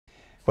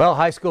Well,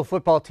 high school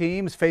football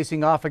teams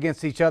facing off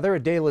against each other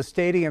at Dallas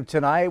Stadium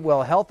tonight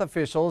while health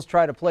officials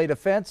try to play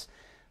defense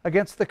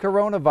against the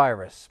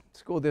coronavirus.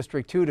 School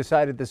District 2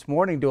 decided this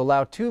morning to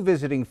allow 2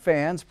 visiting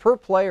fans per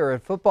player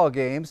at football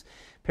games.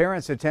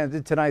 Parents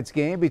attended tonight's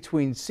game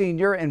between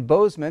Senior and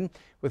Bozeman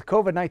with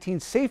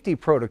COVID-19 safety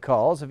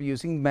protocols of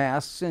using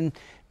masks and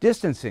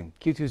distancing.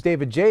 Q2's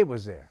David J.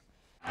 was there.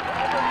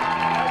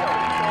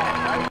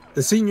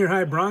 The Senior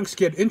High Broncs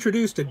get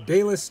introduced at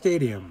Dallas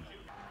Stadium.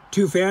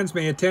 2 fans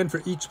may attend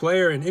for each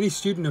player and any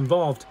student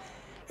involved,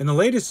 and the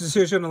latest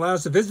decision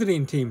allows the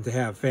visiting team to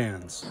have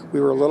fans. We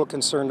were a little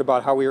concerned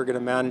about how we were going to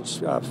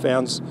manage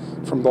fans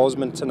from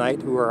Bozeman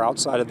tonight who are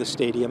outside of the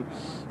stadium,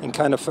 and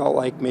kind of felt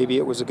like maybe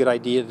it was a good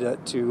idea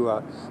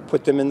to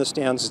put them in the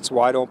stands. It's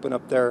wide open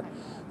up there.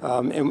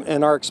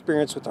 And our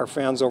experience with our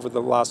fans over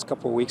the last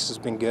couple of weeks has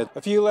been good.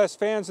 A few less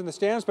fans in the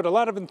stands, but a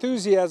lot of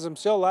enthusiasm,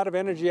 still a lot of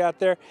energy out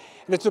there.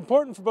 And it's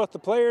important for both the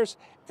players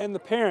and the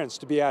parents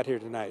to be out here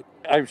tonight.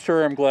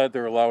 I'm glad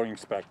they're allowing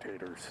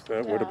spectators.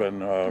 That would have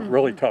been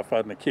really tough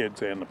on the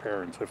kids and the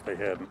parents if they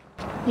hadn't.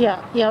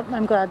 Yep,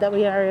 I'm glad that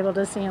we are able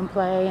to see them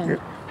play and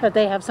that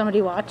they have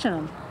somebody watching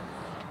them.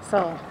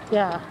 So,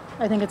 yeah,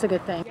 I think it's a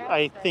good thing.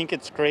 I think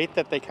it's great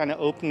that they kind of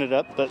open it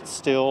up, but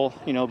still,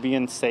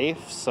 being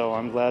safe. So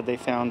I'm glad they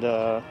found,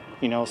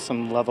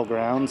 some level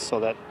ground so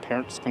that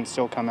parents can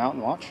still come out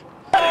and watch.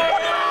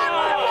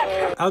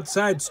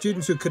 Outside,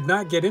 students who could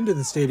not get into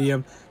the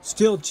stadium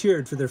still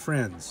cheered for their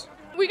friends.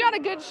 We got a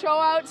good show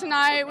out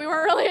tonight. We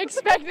weren't really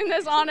expecting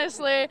this,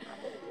 honestly.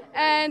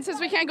 And since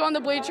we can't go in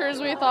the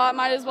bleachers, we thought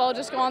might as well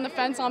just go on the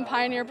fence on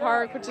Pioneer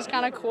Park, which is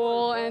kind of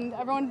cool. And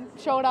everyone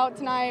showed out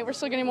tonight. We're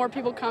still getting more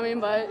people coming,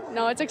 but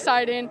no, it's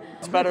exciting.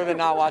 It's better than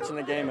not watching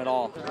the game at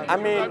all. I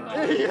mean,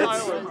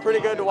 it's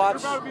pretty good to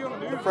watch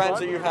the friends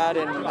that you've had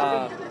in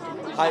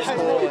high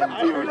school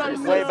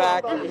and way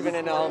back, even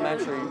in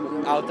elementary,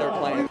 out there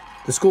playing.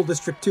 The School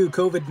District 2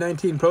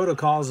 COVID-19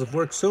 protocols have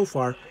worked so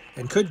far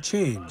and could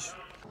change.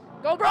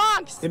 Go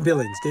Bronx! In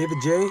Billings, David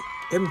J.,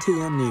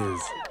 MTN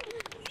News.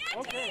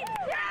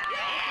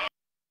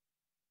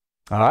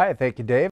 All right, thank you, Dave.